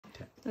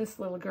This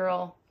little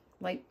girl,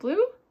 light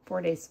blue,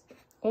 4 days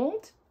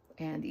old,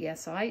 and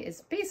ESI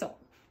is Basil.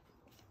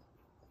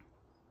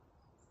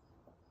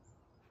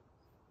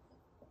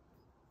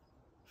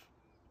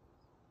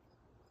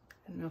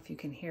 I don't know if you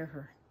can hear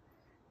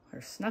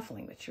her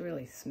snuffling, but she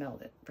really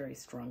smelled it very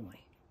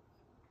strongly.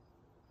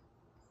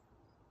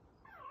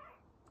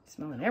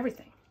 Smelling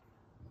everything.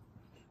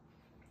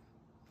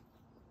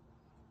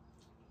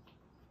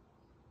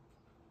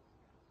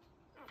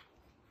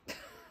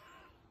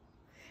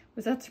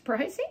 Was that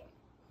surprising?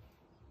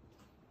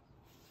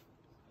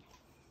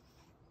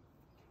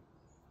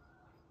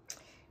 The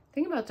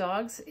thing about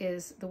dogs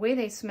is the way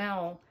they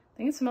smell,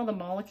 they can smell the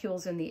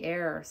molecules in the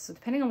air. So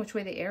depending on which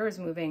way the air is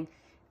moving,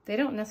 they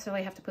don't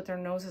necessarily have to put their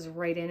noses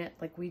right in it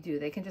like we do.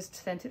 They can just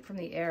scent it from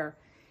the air.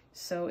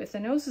 So if the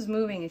nose is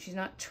moving and she's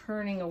not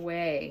turning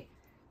away,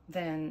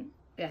 then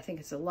I think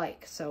it's a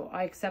like. So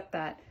I accept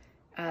that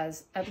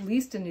as at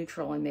least a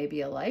neutral and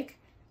maybe a like,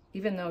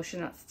 even though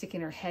she's not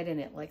sticking her head in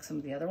it like some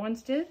of the other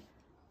ones did.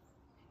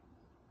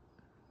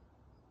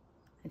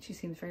 And she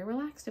seems very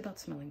relaxed about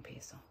smelling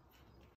Basil.